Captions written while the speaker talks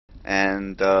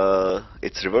and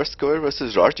it's Reversecure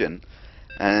versus Rawrgen.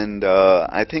 And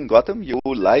I think Gautam, you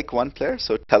like one player,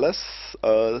 so tell us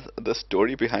the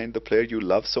story behind the player you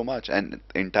love so much, and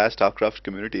the entire Starcraft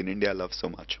community in India loves so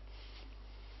much.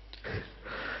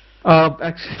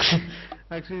 Actually,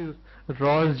 actually,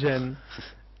 Rawrgen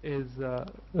is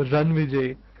Run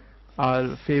Vijay,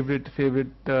 our favorite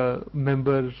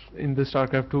member in the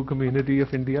StarCraft 2 community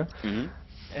of India, Hmm.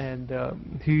 and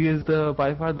he is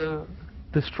by far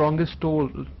the strongest troll.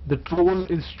 The troll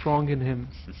is strong in him,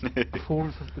 the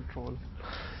force of the troll,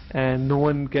 and no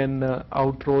one can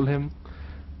out-troll him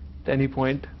at any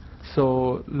point. So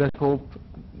let's hope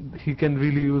he can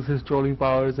really use his trolling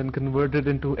powers and convert it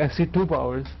into SC2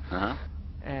 powers, Uh-huh.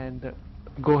 and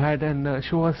go ahead and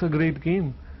show us a great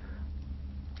game.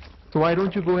 So why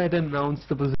don't you go ahead and announce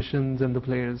the positions and the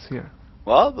players here?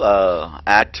 Well,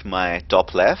 at my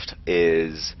top left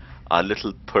is a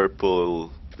little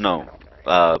purple, no,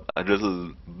 a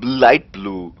little light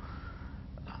blue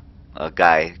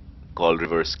guy called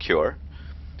Reversecure,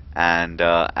 and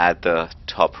at the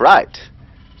top right,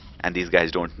 and these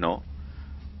guys don't know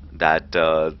that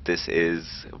this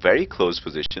is very close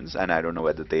positions, and I don't know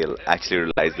whether they'll actually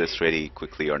realize this really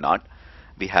quickly or not.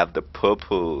 We have the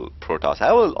purple Protoss.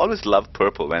 I will always love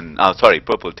purple when, oh sorry,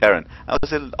 purple Terran. I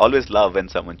always love when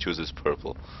someone chooses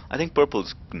purple. I think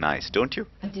purple's nice, don't you?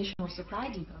 Additional supply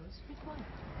depots required.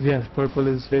 Yes, purple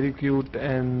is very cute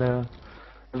and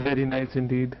very nice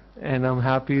indeed. And I'm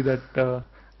happy that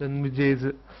Ranvijay is,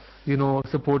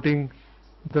 supporting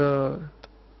the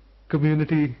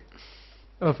community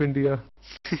of India.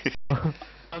 I'm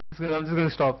just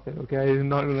gonna stop there. Okay, I'm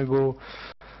not gonna go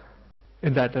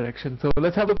in that direction. So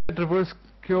let's have a look at Reverse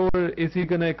Cure. Is he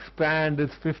gonna expand his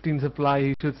 15 supply?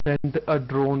 He should send a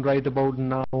drone right about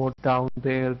now down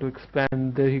there to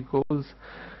expand. There he goes.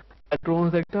 That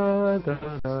drone's like da da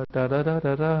da da da da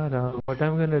da da da. What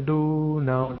I'm gonna do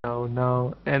now,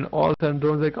 and all of a sudden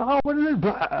drone's like, oh, what is it?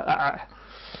 Blah.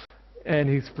 And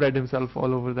he spread himself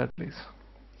all over that place.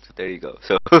 So there you go.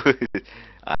 So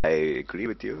I agree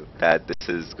with you that this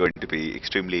is going to be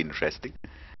extremely interesting.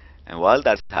 And while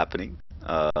that's happening,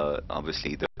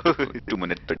 obviously the 2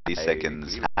 minute 30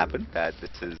 seconds happen. That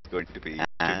this is going to be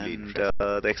extremely interesting.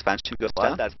 The expansion goes down.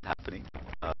 While that's happening,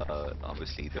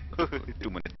 obviously the 2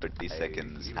 minute 30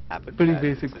 seconds happen. Pretty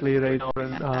basic play right now,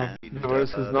 and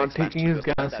Reverse is not taking his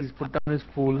gas. He's put down his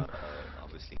pool.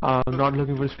 Not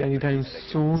looking for speed anytime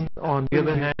soon. On the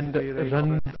other hand,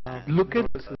 look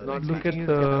at the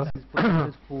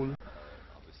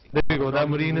there we go. That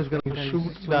Marine is going to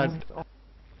shoot that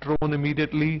drone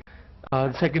immediately.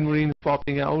 The second Marine is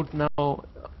popping out now.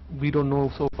 We don't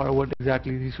know so far what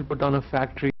exactly. He should put down a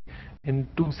factory in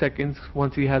 2 seconds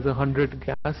once he has 100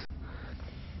 gas.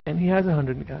 And he has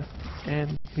 100 gas,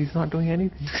 and he's not doing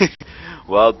anything.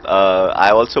 Well,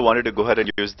 I also wanted to go ahead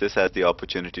and use this as the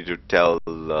opportunity to tell,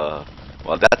 well,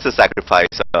 that's a sacrifice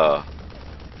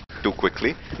too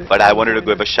quickly, but I wanted to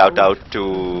give a shout out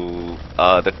to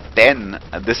the 10.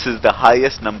 This is the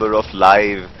highest number of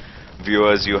live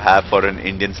viewers you have for an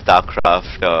Indian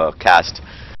StarCraft cast.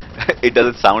 It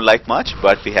doesn't sound like much,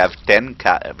 but we have 10.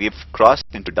 We've crossed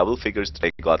into double figures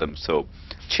today, Gautam. So,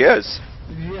 cheers.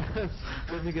 Yes,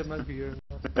 let me get my beer.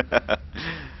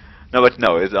 No, but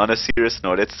no, it's on a serious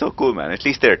note. It's so cool, man. At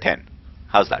least there are 10.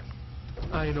 How's that?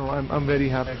 I know, I'm very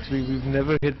happy actually. We've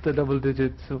never hit the double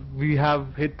digits. So we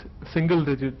have hit single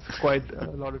digits quite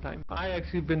a lot of time. I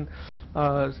actually been,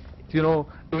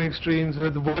 doing streams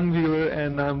with one viewer,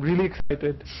 and I'm really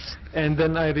excited. And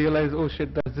then I realize, oh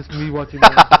shit, that's just me watching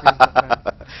my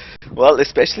stream. Well,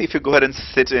 especially if you go ahead and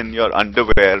sit in your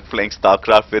underwear playing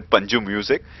StarCraft with Panju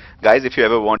music. Guys, if you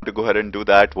ever want to go ahead and do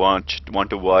that, want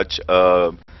to watch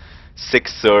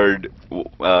Sixth Third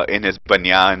in his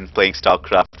banyan playing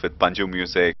StarCraft with Panju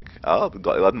music,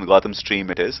 Gautam stream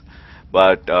it is.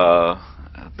 But the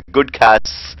good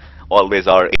casts always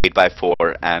are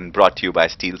 8x4 and brought to you by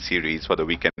Steel Series for the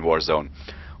Weekend Warzone.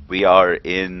 We are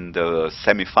in the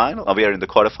semi-final, we are in the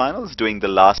quarterfinals doing the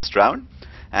last round.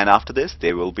 And after this,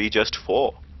 there will be just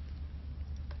 4.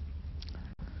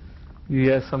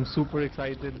 Yes, I'm super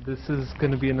excited. This is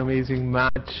going to be an amazing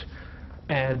match.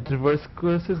 And Reverse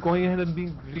Curse is going ahead and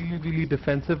being really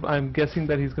defensive. I'm guessing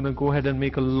that he's going to go ahead and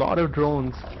make a lot of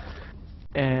drones.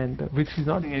 And which he's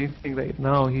not doing anything right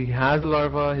now. He has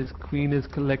larva, his queen is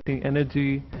collecting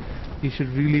energy. He should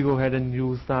really go ahead and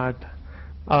use that.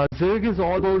 Zerg is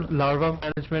all about larva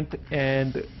management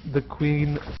and the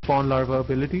queen spawn larva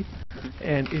ability,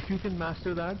 and if you can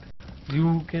master that,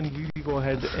 you can really go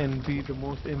ahead and be the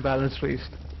most imbalanced race.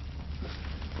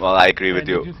 Well, I agree with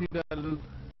you. Did you see that little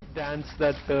dance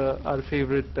that our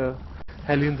favorite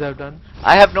Hellions have done.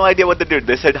 I have no idea what they did.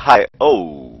 They said hi.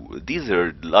 Oh, these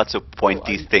are lots of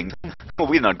pointy things.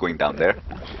 We're not going down there.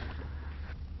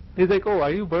 He's like, oh,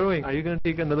 are you burrowing? Are you going to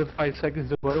take another 5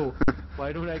 seconds to burrow?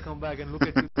 Why don't I come back and look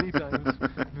at you 3 times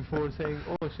before saying,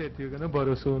 oh shit, you're going to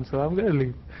burrow soon, so I'm going to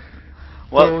leave.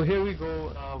 Well, so here we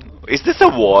go. Is this a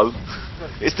wall?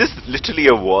 Is this literally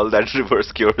a wall that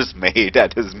Reversecure made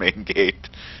at his main gate?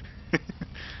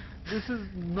 This is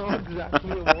not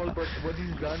exactly a wall, but what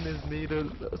he's done is made a...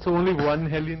 So only one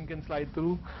Hellion can slide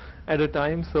through at a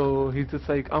time, so he's just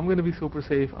like, I'm going to be super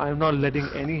safe. I'm not letting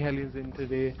any Hellions in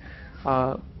today.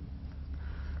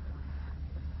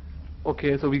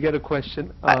 Okay, so we get a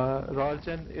question.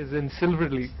 Rawrgen is in Silver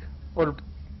League or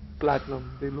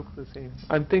Platinum. They look the same.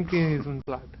 I'm thinking he's in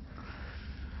Plat.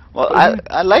 Well,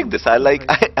 I like this. I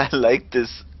like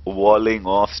this walling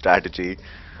off strategy.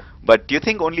 But do you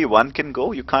think only one can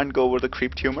go? You can't go over the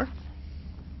creep tumor?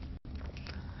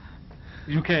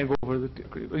 You can't go over the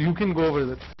creep. You can go over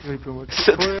the creep tumor.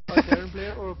 So for a Terran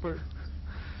player or per...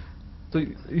 So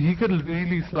he could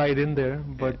really slide in there,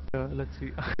 but let's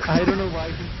see. I don't know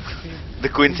why the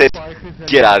Queen said,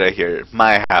 "Get out of here,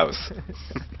 my house."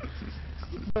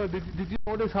 No, did you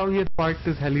notice how he had parked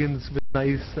his Hellions with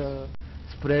nice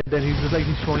spread, and he's just like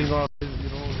he's showing off his,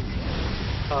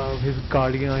 his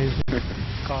Guardian, his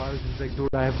cars. He's like,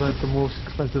 dude, I have got the most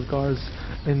expensive cars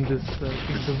in this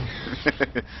kingdom.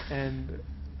 And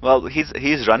well, he's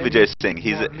Ranvijay Singh.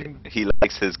 He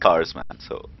likes his cars, man.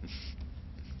 So.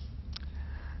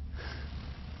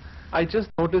 I just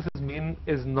noticed his main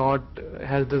is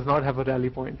does not have a rally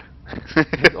point.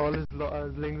 All his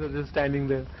lings are just standing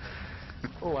there.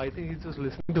 Oh, I think he's just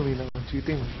listening to me now.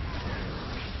 Cheating,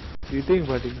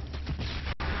 buddy.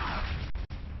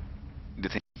 Do you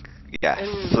think? Yeah,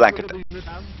 anyway, flank it.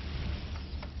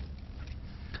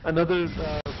 Another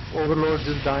overlord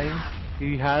is dying.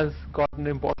 He has gotten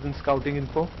important scouting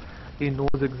info. He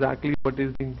knows exactly what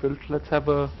is being built. Let's have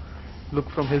a look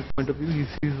from his point of view. He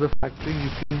sees the factory.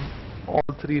 He's seen all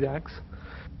 3 racks.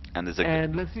 And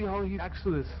let's see how he reacts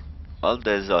to this. Well,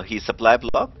 he's supply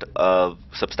blocked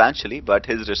substantially, but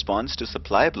his response to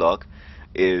supply block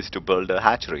is to build a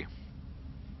hatchery.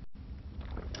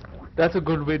 That's a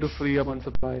good way to free up on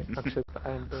supply, Akshat,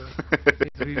 and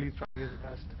he's really trying his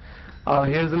best.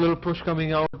 Here's a little push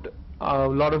coming out. A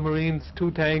lot of Marines,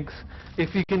 2 tanks.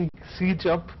 If he can siege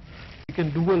up, he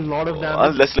can do a lot of damage.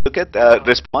 Well, let's look at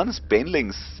response.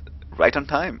 Banelings right on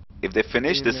time. If they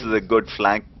finish, this is a good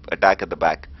flank attack at the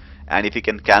back. And if he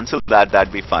can cancel that,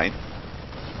 that'd be fine.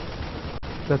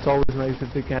 That's always nice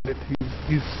if they can.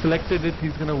 He's selected it.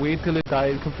 He's gonna wait till it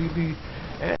dies completely,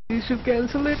 and he should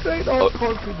cancel it, right? Oh, of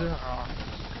course he did.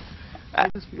 I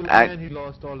just feel like he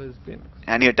lost all his banelings.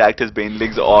 And he attacked his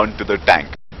banelings onto the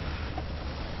tank.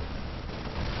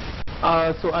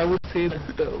 So I would say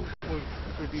that was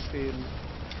pretty fail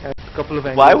at a couple of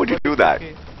angles. Why would you do that?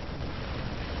 Okay.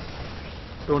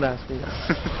 Don't ask me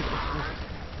that.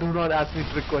 Do not ask me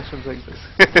trick questions like this.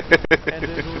 And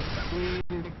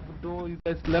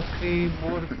there's left me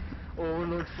more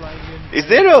overloads flying in. Is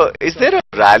there a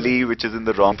rally which is in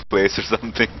the wrong place or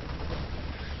something?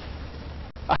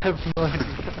 I have no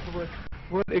idea.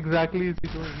 What exactly is he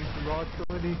doing? He's lost so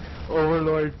many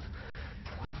overlords.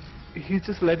 He's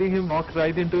just letting him walk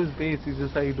right into his base. He's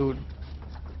just like, dude.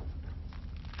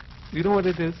 You know what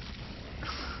it is?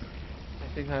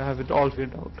 I think I have it all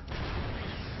figured out.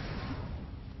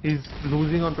 He's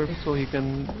losing on purpose so he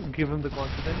can give him the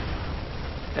confidence,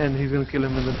 and he's gonna kill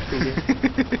him in the stadium.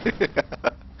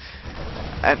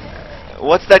 And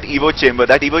what's that Evo chamber?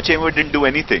 That Evo chamber didn't do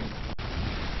anything.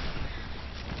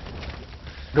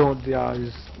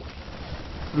 Just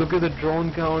look at the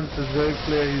drone counts. The Virk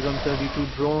player, he's on 32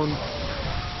 drones.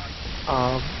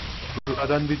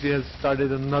 IronDi has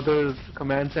started another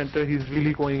command center. He's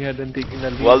really going ahead and taking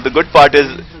that lead. Well, the good part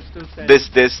is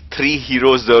there's 3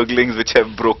 hero Zerglings which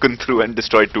have broken through and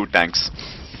destroyed 2 tanks.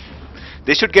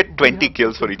 They should get 20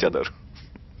 kills for each other.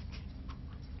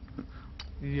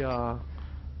 Yeah.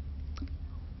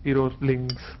 Hero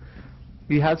Lings.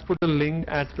 He has put a Ling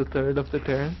at the 3rd of the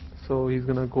turn, so he's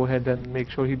gonna go ahead and make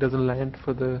sure he doesn't land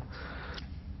for the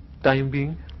time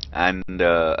being. And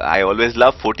I always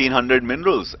love 1400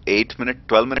 minerals.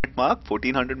 12 minute mark,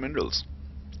 1400 minerals.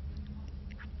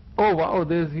 Oh wow,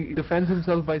 he defends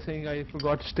himself by saying, I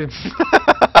forgot stim.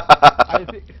 I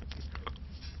think...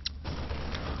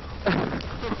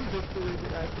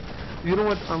 You know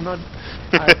what, I've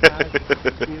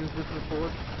experienced this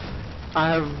before.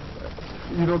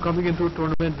 Coming into a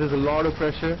tournament, there's a lot of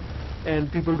pressure, and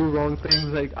people do wrong things.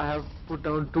 Like, I have put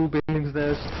down 2 banelings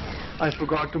nests. I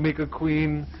forgot to make a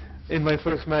queen in my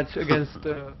first match against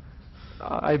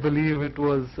I believe it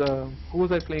was, who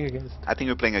was I playing against? I think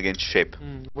you're playing against Shape.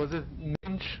 Was it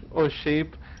Ninch or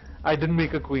Shape? I didn't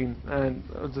make a queen, and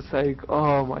I was just like,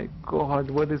 oh my god,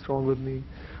 what is wrong with me?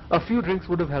 A few drinks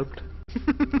would have helped.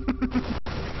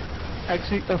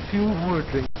 Actually, a few more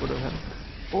drinks would have helped.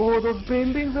 Oh, those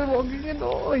banelings are walking in.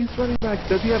 Oh, he's running back.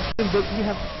 Does he have stim? Does he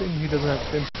have stim? He doesn't have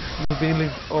stim. The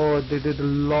banelings, oh, they did a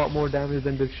lot more damage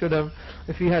than they should have.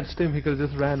 If he had stim, he could have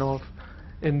just ran off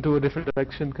into a different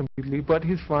direction completely. But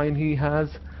he's fine. He has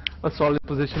a solid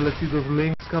position. Let's see those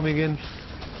links coming in.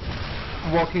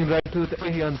 Walking right to the...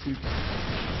 he unsieges.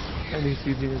 And he's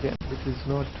sieging again, which is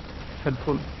not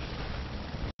helpful.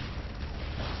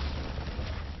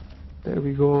 There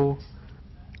we go.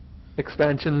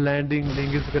 Expansion landing.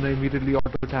 Ling is gonna immediately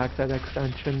auto attack that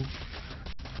expansion.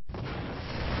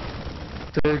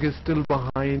 Zerg is still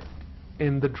behind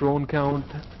in the drone count.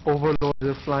 Overlords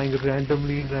are flying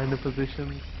randomly in random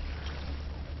positions.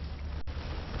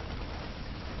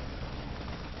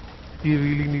 He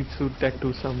really needs to tech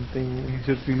to something. He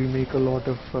should really make a lot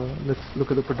of... let's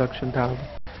look at the production tab.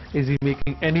 Is he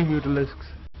making any mutilisks?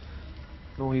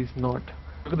 No, he's not.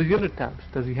 Look at the unit tabs.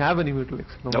 Does he have any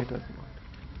mutilisks? No, Nope. he does not.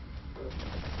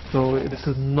 So this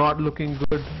is not looking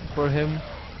good for him.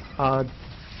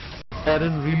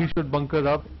 Aaron really should bunker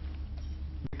up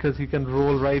because he can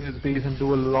roll right his base and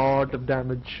do a lot of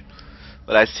damage.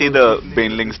 Well, I see the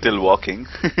Baneling still walking.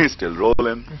 He's still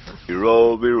rolling. We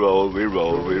roll, we roll, we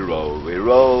roll, we roll, we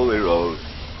roll, we roll.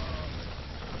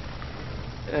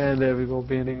 And there we go,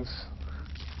 Banelings.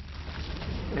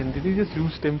 And did he just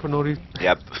use Tim for no reason?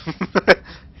 Yep.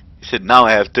 He said, now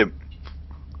I have Tim.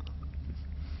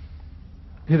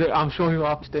 He's like, I'm showing you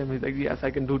off Tim. He's like, yes,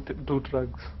 I can do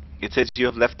drugs. It says you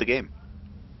have left the game.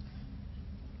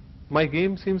 My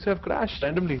game seems to have crashed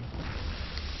randomly.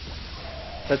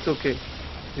 That's okay.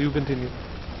 You continue.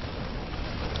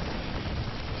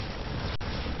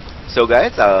 So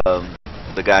guys,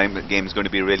 the game is going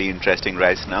to be really interesting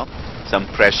right now. Some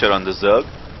pressure on the Zerg.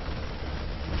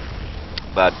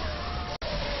 But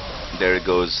there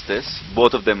goes this.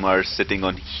 Both of them are sitting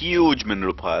on huge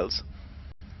mineral piles.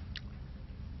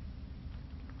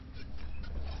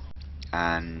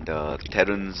 And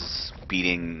Terran's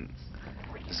beating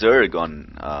Zerg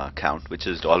on count, which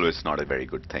is always not a very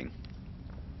good thing.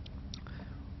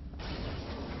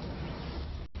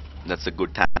 That's a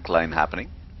good tank line happening.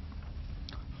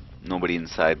 Nobody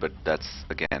inside, but that's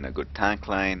again a good tank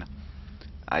line.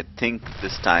 I think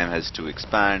this time has to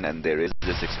expand, and there is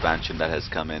this expansion that has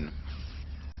come in.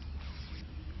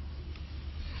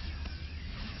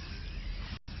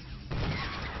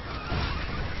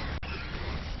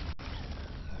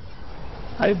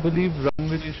 I believe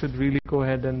Runway should really go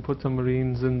ahead and put some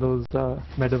Marines in those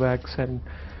medevacs and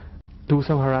do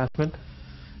some harassment.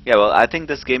 Yeah, well, I think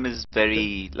this game is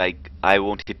very like, I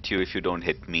won't hit you if you don't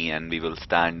hit me, and we will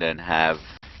stand and have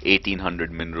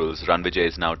 1800 minerals. Runvijay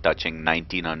is now touching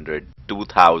 1900,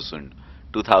 2000,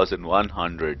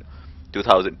 2100,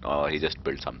 2000. Oh, he just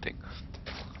built something.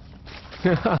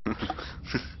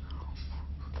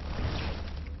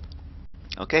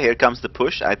 Okay, here comes the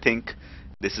push. I think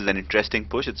this is an interesting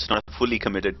push. It's not a fully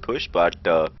committed push, but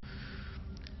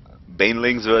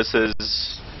Banelings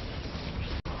versus...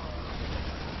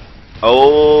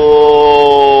 Oh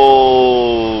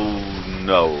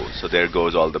no! So there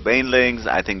goes all the Banelings.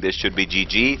 I think this should be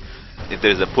GG. If there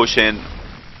is a push in,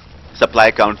 supply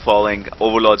count falling,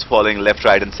 overlords falling left,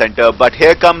 right, and center. But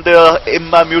here come the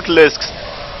Imma Mutilisks,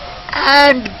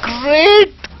 and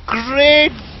great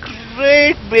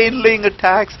Baneling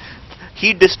attacks.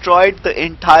 He destroyed the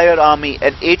entire army.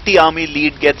 An 80 army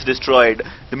lead gets destroyed.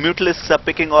 The Mutilisks are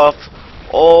picking off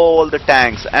all the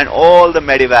tanks and all the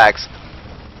medivacs.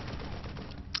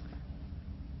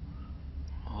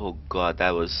 Oh god,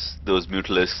 those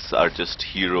Mutilisks are just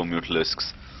hero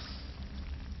Mutilisks.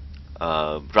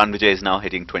 Runvijay is now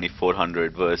hitting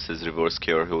 2400 versus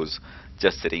Reversecure, who's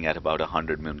just sitting at about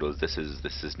 100 minerals. This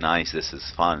is nice. This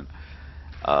is fun.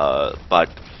 But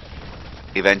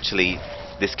eventually,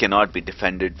 this cannot be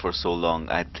defended for so long.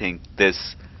 I think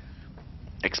this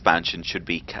expansion should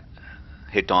be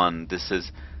hit on. This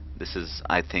is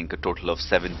I think a total of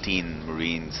 17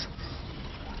 Marines.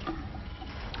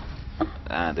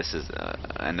 And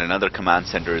another command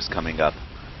center is coming up.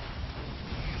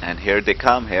 And here they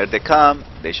come, here they come.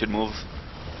 They should move.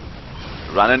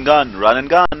 Run and gun, run and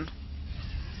gun.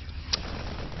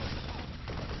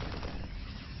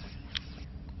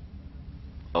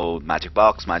 Oh, magic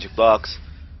box, magic box.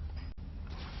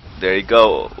 There you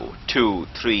go. 2,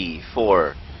 3,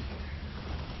 4.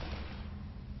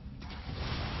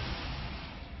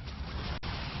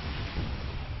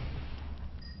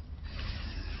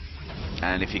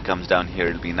 And if he comes down here,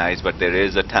 it'll be nice. But there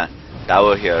is a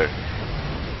tower here.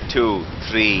 2,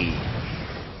 3.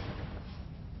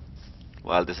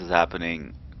 While this is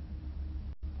happening,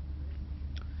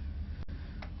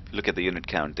 look at the unit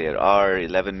count. There are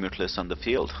 11 mutalisks on the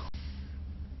field.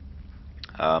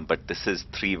 But this is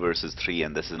 3 versus 3,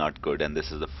 and this is not good. And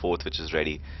this is the 4th, which is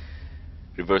ready.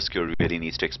 Reversecure really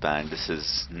needs to expand. This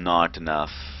is not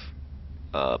enough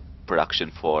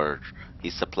production for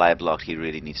his supply block. He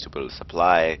really needs to build a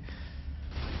supply.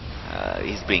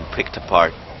 He's being picked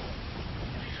apart.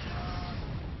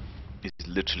 He's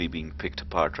literally being picked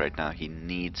apart right now. He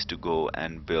needs to go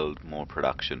and build more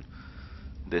production.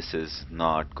 This is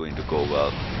not going to go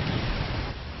well.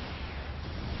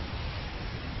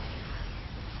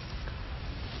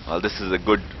 Well, this is a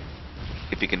good...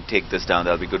 If he can take this down,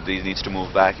 that'll be good. He needs to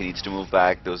move back. He needs to move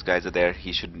back. Those guys are there.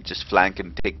 He should just flank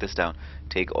and take this down.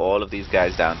 Take all of these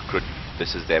guys down.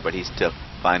 This is there, but he's still...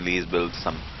 Finally, he's built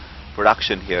some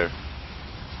production here.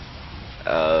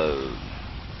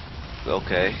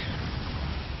 Okay.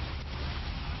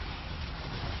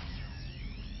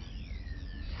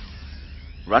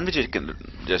 RunVijay can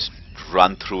just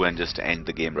run through and just end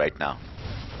the game right now.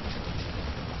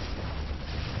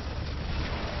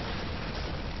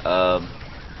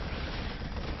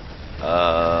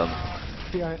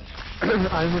 Yeah,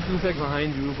 I'm a 2 sec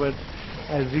behind you, but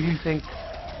I really think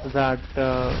that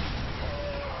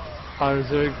our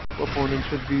Zerg opponent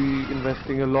should be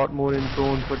investing a lot more in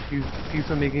drones, but he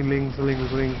keeps on making lings.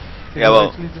 Yeah, well.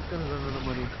 Actually just gonna run out of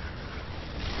money.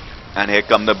 And here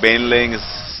come the banelings,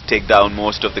 take down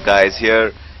most of the guys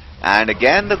here. And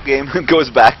again the game goes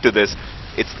back to this.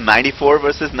 It's 94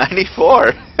 versus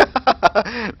 94.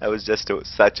 That was just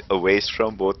such a waste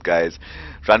from both guys.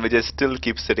 RunVijay still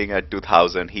keeps sitting at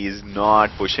 2000. He's not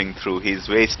pushing through. He's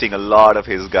wasting a lot of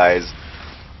his guys.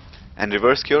 And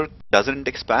Reversecure doesn't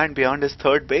expand beyond his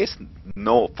 3rd base.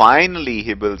 No, finally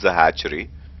he builds a hatchery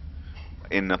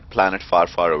in a planet far,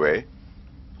 far away.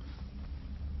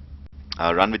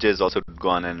 RunVijay has also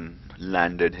gone and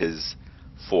landed his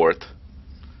 4th.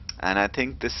 And I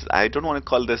think this, I don't want to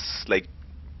call this like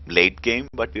late game,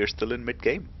 but we are still in mid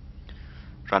game.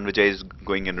 RunVijay is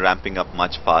going and ramping up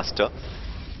much faster.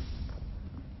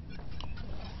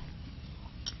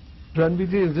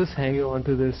 RunVijay is just hanging on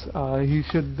to this. He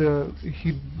should.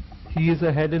 He is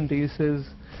ahead in bases.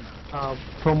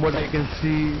 From what I can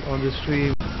see on the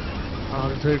stream,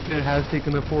 Zerkler has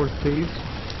taken a 4th base.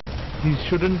 He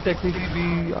shouldn't technically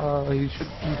be. He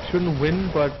shouldn't win,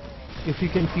 but if he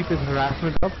can keep his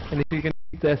harassment up and if he can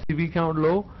keep the SCV count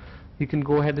low, he can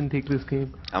go ahead and take this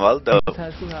game. Well,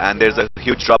 and there's a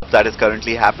huge drop that is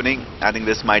currently happening. I think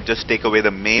this might just take away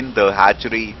the main. The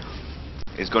hatchery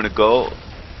is going to go.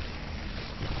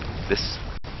 This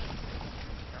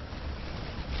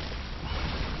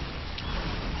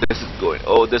is going.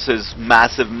 Oh, this is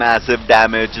massive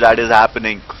damage that is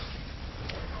happening.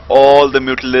 All the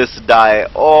mutalisks die.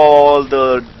 All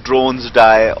the drones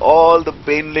die. All the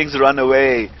banelings run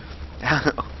away.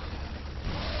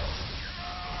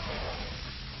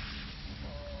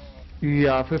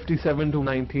 Yeah, 57 to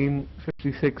 19,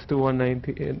 56 to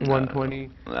 119, 120.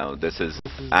 Now this is,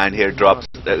 and here drops.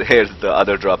 Here's the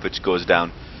other drop which goes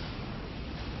down.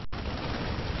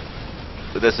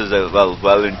 So this is a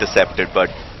well intercepted, but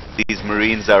these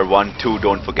Marines are 1-2.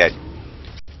 Don't forget,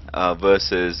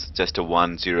 versus just a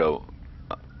 1-0,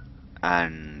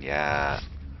 and yeah,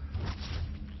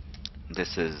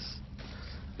 this is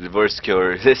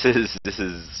Reversecure. This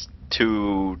is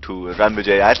 2 to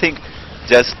RunVijay. I think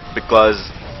just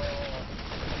because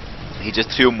he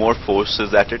just threw more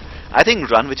forces at it. I think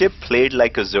RunVijay played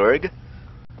like a Zerg,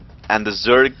 and the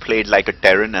Zerg played like a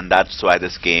Terran, and that's why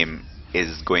this game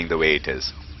is going the way it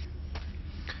is.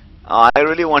 I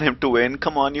really want him to win.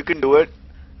 Come on, you can do it.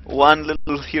 One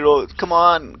little hero. Come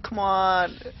on,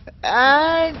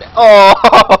 and oh,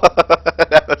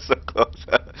 that was so close.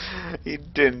 He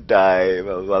didn't die.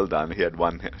 Well done. He had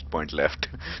 1 hit point left.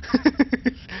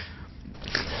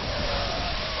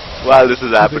 While this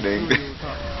is happening,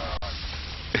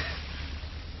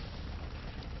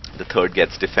 the 3rd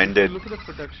gets defended. Look at the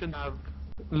production tab.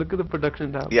 Look at the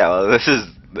production tab. Yeah, well,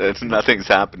 nothing's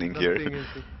happening here.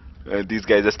 These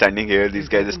guys are standing here. These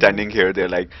guys are standing here. They're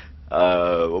like,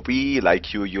 we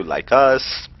like you, you like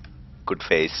us. Good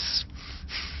face.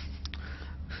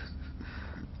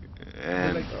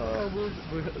 And like, oh,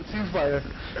 ceasefire.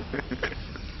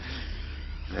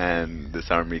 And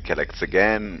this army collects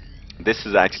again. This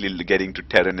is actually getting to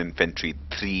Terran Infantry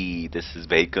 3. This is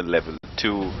vehicle level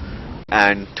 2.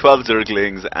 And 12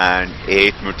 Zerglings and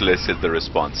 8 Mutalisks is the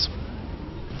response.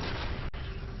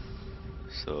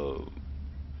 So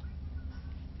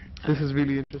This is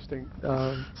really interesting.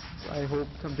 I hope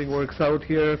something works out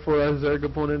here for our Zerg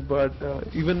opponent, but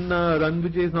even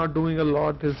Ranvijay is not doing a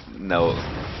lot. No.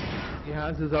 He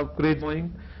has his upgrade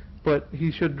going, but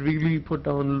he should really put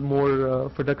down more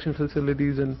production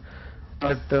facilities and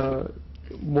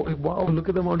wow, look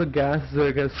at the amount of gas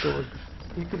Zerg has stored.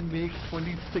 He can make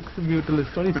 26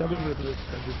 Mutalisks, 27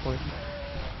 Mutalisks at this point.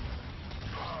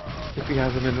 If he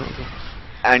has a mineral.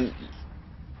 And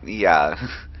yeah,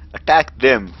 attack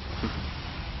them.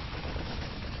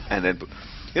 And then,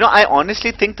 I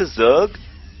honestly think the Zerg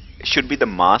should be the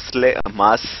mass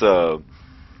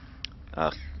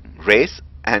race,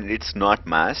 and it's not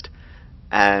massed.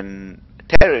 And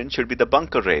Terran should be the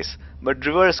bunker race, but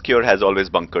Reversecure has always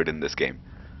bunkered in this game.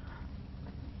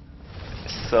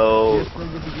 So yes,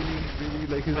 from the beginning,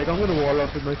 really, he's like, I'm going to wall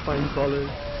off with my spine crawlers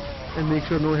and make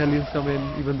sure no Hellions come in,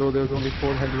 even though there's only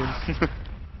 4 Hellions.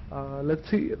 Let's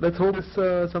see. Let's hope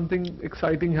something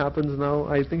exciting happens now.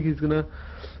 I think he's gonna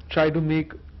try to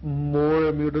make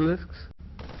more Mutalisks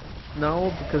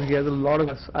now because he has a lot of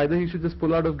gas. Either he should just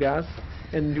pull out of gas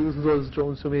and use those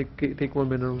drones to take more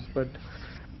minerals. But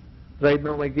right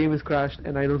now my game is crashed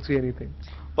and I don't see anything.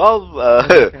 Well,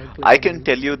 I can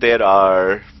tell you there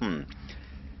are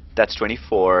that's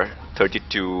 24,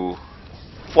 32,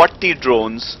 40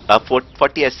 drones, 40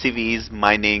 SCVs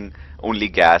mining only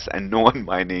gas, and no one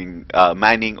mining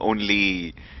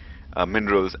only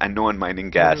minerals, and no one mining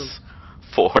gas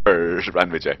for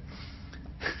Ranvijay.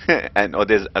 And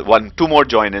there's two more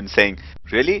join in saying,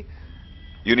 really?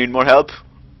 You need more help?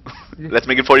 Let's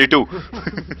make it 42.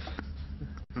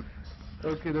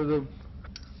 Okay,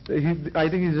 I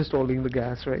think he's just holding the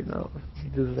gas right now.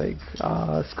 He's just like,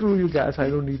 screw you gas, I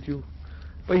don't need you.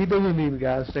 But he doesn't need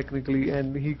gas technically,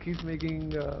 and he keeps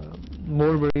making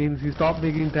more Marines. He stopped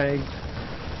making tanks.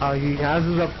 He has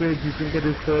his upgrades. He's going to get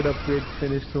his 3rd upgrade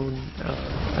finished soon.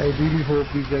 I really hope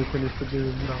these guys finish the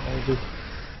game now.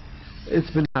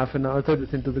 It's been half an hour, 30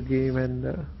 into the game, and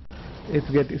it's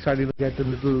starting to get a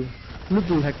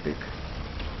little hectic.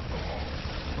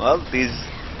 Well, these.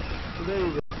 So there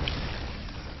you go.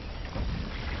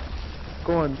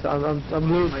 Go on. I'm a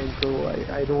little behind, so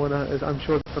I don't wanna. I'm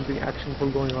sure there's something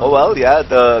actionful going on. Oh well, yeah.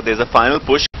 There's a final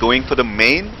push going for the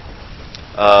main.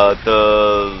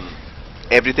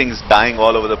 Everything's dying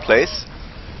all over the place.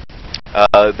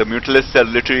 The Mutalisks are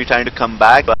literally trying to come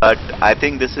back, but I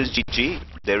think this is GG.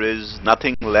 There is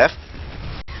nothing left.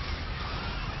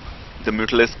 The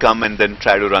Mutalisks come and then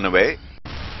try to run away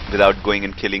without going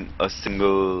and killing a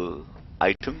single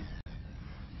item.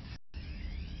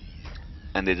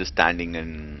 And they're just standing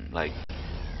and like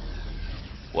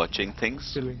watching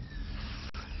things. Chilling.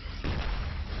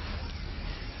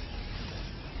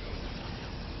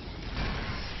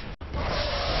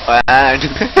 And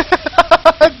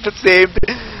the same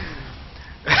thing.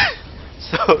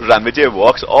 So Ranvijay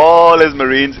walks all his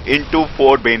Marines into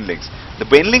 4 Banelings. The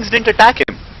Banelings didn't attack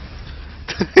him.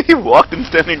 He walked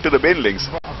instead into the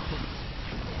Banelings. Wow.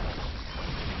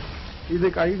 He's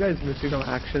like, are you guys missing some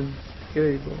action? Here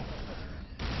you go.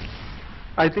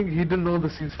 I think he didn't know the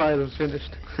ceasefire was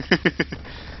finished.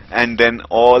 And then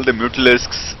all the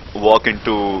Mutalisks walk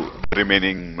into the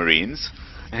remaining Marines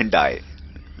and die.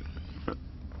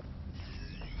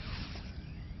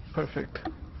 Perfect.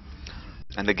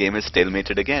 And the game is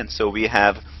stalemated again. So we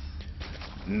have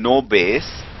no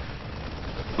base,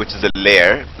 which is a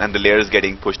lair, and the lair is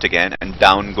getting pushed again, and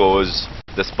down goes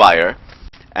the spire.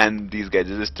 And these guys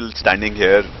are still standing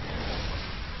here.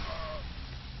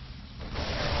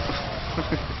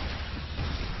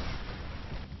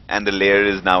 And the lair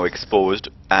is now exposed,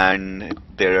 and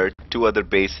there are 2 other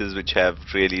bases which have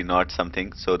really not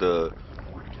something. So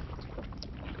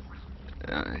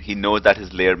he knows that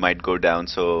his lair might go down,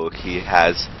 so he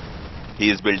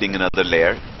is building another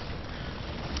lair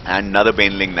and another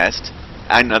baneling nest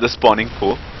and another spawning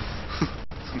pool.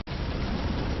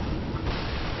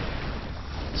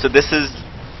 So this is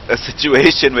a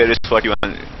situation where it's 41.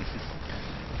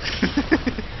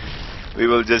 We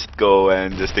will just go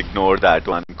and just ignore that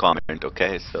one comment,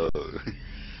 okay? So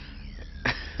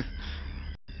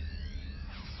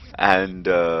and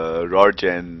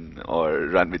Rawrgen or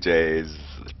Ranvijay is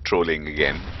trolling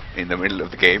again in the middle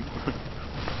of the game.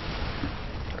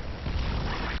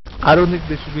 I don't think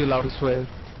they should be allowed to swear.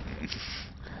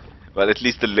 Well, at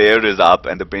least the lair is up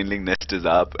and the baneling nest is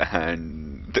up,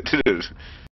 and